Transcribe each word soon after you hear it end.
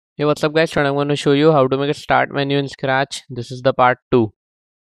Hey, what's up guys? Today I'm going to show you how to make a start menu in Scratch. This is the part 2.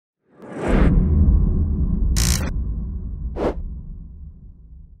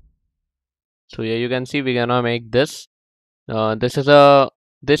 So here you can see we're gonna make this. This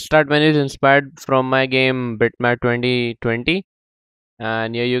start menu is inspired from my game Bitmap 2020,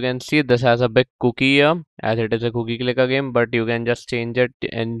 and here you can see this has a big cookie here as it is a cookie clicker game, but you can just change it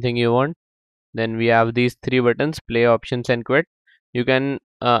to anything you want. Then we have these three buttons: play, options, and quit. You can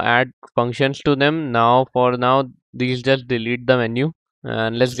add functions to them. For now, these just delete the menu,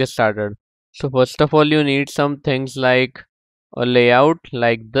 and let's get started. So first of all, you need some things like a layout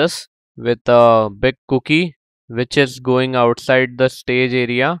like this with a big cookie which is going outside the stage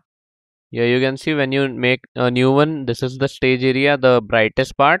area. Here you can see when you make a new one, this is the stage area, the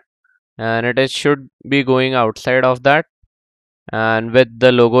brightest part, and should be going outside of that, and with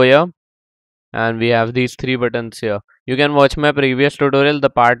the logo here. And we have these three buttons here. You can watch my previous tutorial, the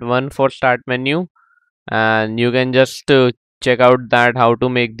part 1 for start menu, and you can just check out that how to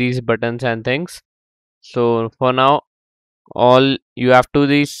make these buttons and things. So for now, all you have to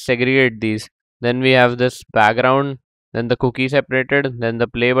these segregate these. Then we have this background, then the cookie separated, then the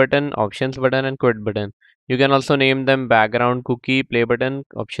play button, options button, and quit button. You can also name them background, cookie, play button,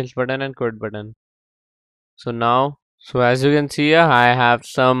 options button, and quit button. So as you can see here, I have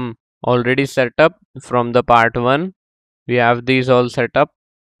some already set up from the part 1. We have these all set up,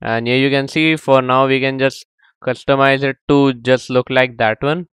 and here you can see for now we can just customize it to just look like that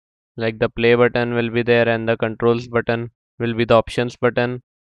one. Like the play button will be there and the controls button will be the options button.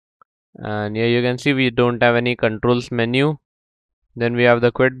 And here you can see we don't have any controls menu. Then we have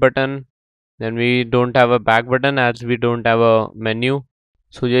the quit button. Then we don't have a back button as we don't have a menu.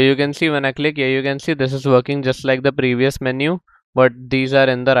 So here you can see when I click here, you can see this is working just like the previous menu, but these are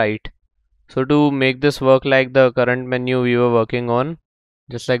in the right. So to make this work like the current menu we were working on,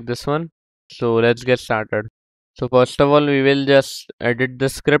 just like this one. So let's get started. So first of all, we will just edit the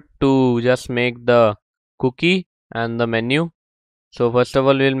script to just make the cookie and the menu. So first of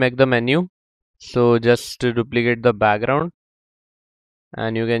all, we'll make the menu. So just to duplicate the background,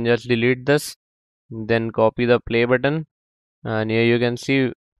 and you can just delete this, then copy the play button, and here you can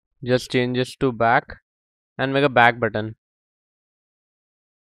see just change this to back and make a back button.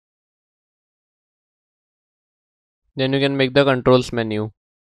 Then you can make the controls menu.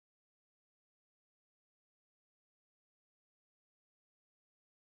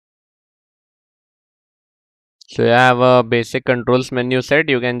 So you have a basic controls menu set.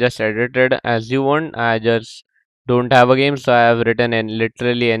 You can just edit it as you want. I just don't have a game, so I have written in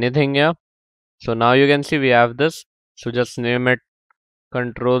literally anything here. So now you can see we have this. So just name it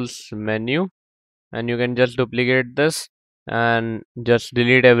controls menu, and you can just duplicate this and just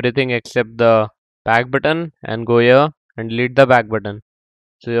delete everything except the back button and go here and delete the back button.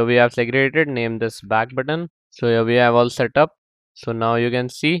 So here we have segregated, name this back button. So here we have all set up. So now you can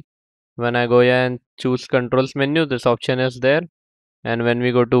see when I go here and choose controls menu, this option is there. And when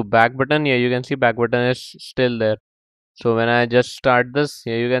we go to back button, here you can see back button is still there. So when I just start this,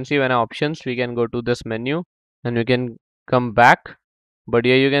 here you can see when I options, we can go to this menu and we can come back. But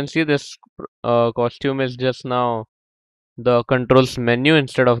here you can see this costume is just now the controls menu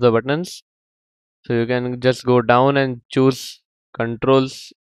instead of the buttons. So you can just go down and choose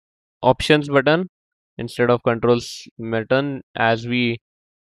controls options button instead of controls button, as I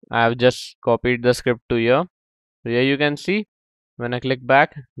have just copied the script to here. So here you can see when I click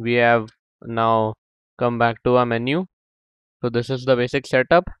back, we have now come back to our menu. So this is the basic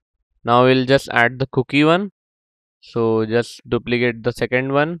setup. Now we'll just add the cookie one. So just duplicate the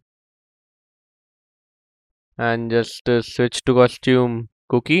second one and just switch to costume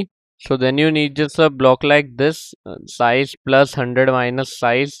cookie. So then you need just a block like this, size plus 100 minus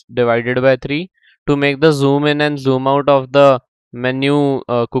size divided by 3 to make the zoom in and zoom out of the menu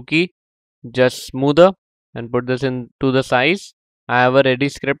cookie just smoother, and put this into the size. I have a ready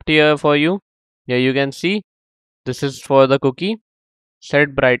script here for you. Here you can see this is for the cookie.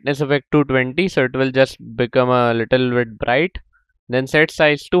 Set brightness effect to 20, so it will just become a little bit bright. Then set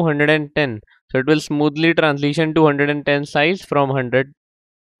size to 110, so it will smoothly transition to 110 size from 100.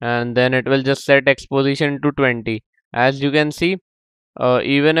 And then it will just set exposition to 20. As you can see,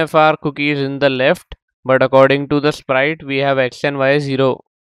 even if our cookie is in the left, but according to the sprite we have x and y 0,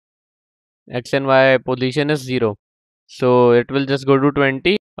 x and y position is 0, so it will just go to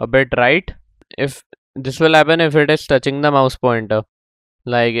 20 a bit right. If this will happen if it is touching the mouse pointer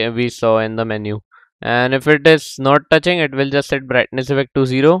like we saw in the menu, and if it is not touching, it will just set brightness effect to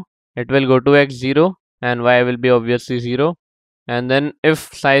 0. It will go to x 0 and y will be obviously 0. And then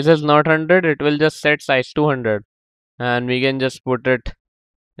if size is not 100, it will just set size to 100, and we can just put it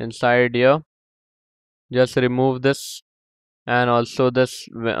inside here. Just remove this and also this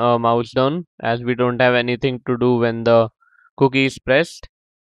mouse down, as we don't have anything to do when the cookie is pressed,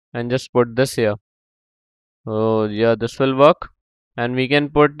 and just put this here. So yeah, this will work, and we can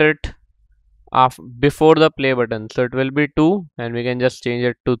put it before the play button, so it will be 2, and we can just change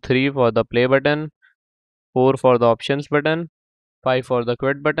it to 3 for the play button, 4 for the options button, 5 for the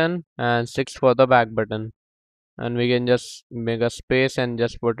quit button, and 6 for the back button. And we can just make a space and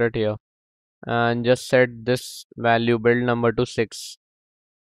just put it here, and just set this value build number to 6.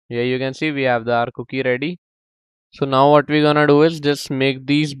 Here you can see we have the our cookie ready. So now what we're gonna do is just make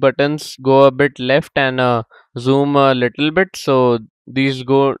these buttons go a bit left and zoom a little bit, so these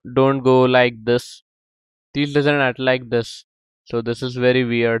don't go like this. These doesn't act like this. So this is very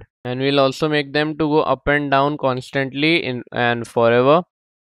weird. And we'll also make them to go up and down constantly in and forever.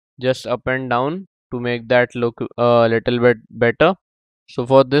 Just up and down to make that look a little bit better. So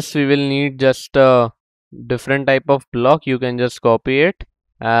for this we will need just a different type of block. You can just copy it,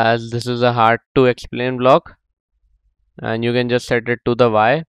 as this is a hard to explain block, and you can just set it to the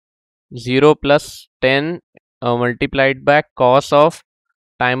y. 0 plus 10 multiplied by cos of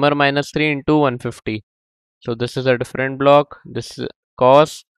timer minus 3 into 150. So this is a different block. This is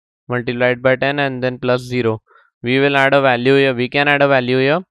cos multiplied by 10 and then plus 0. We will add a value here. We can add a value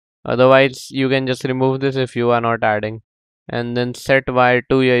here. Otherwise, you can just remove this if you are not adding. And then set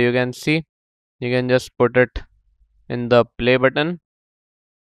y2 here. You can see. You can just put it in the play button.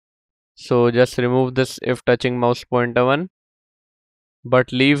 So just remove this if touching mouse pointer one.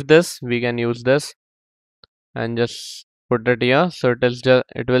 But leave this. We can use this and just put it here. So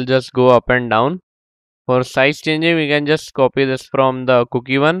it will just go up and down. For size changing, we can just copy this from the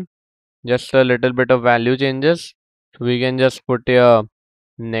cookie one. Just a little bit of value changes. We can just put here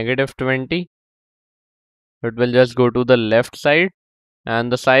 -20. It will just go to the left side,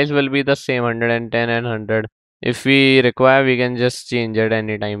 and the size will be the same 110 and 100. If we require, we can just change it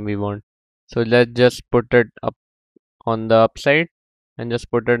anytime we want. So let's just put it up on the upside and just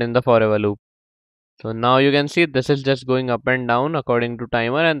put it in the forever loop. So now you can see this is just going up and down according to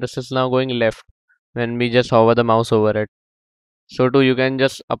timer, and this is now going left when we just hover the mouse over it. So too you can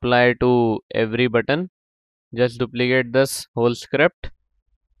just apply to every button. Just duplicate this whole script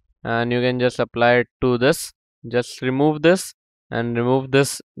and you can just apply it to this. Just remove this and remove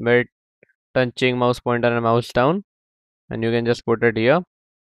this by touching mouse pointer and mouse down, and you can just put it here,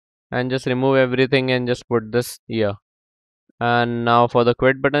 and just remove everything and just put this here. And now for the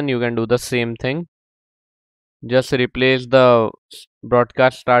quit button you can do the same thing. Just replace the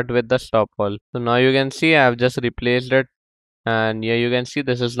broadcast start with the stop all. So now you can see I have just replaced it, and here you can see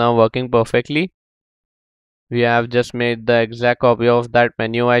this is now working perfectly. We have just made the exact copy of that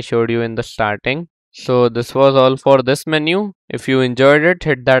menu I showed you in the starting. So this was all for this menu. If you enjoyed it,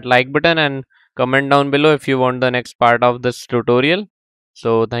 hit that like button and comment down below if you want the next part of this tutorial.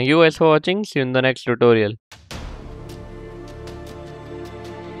 So thank you guys for watching. See you in the next tutorial.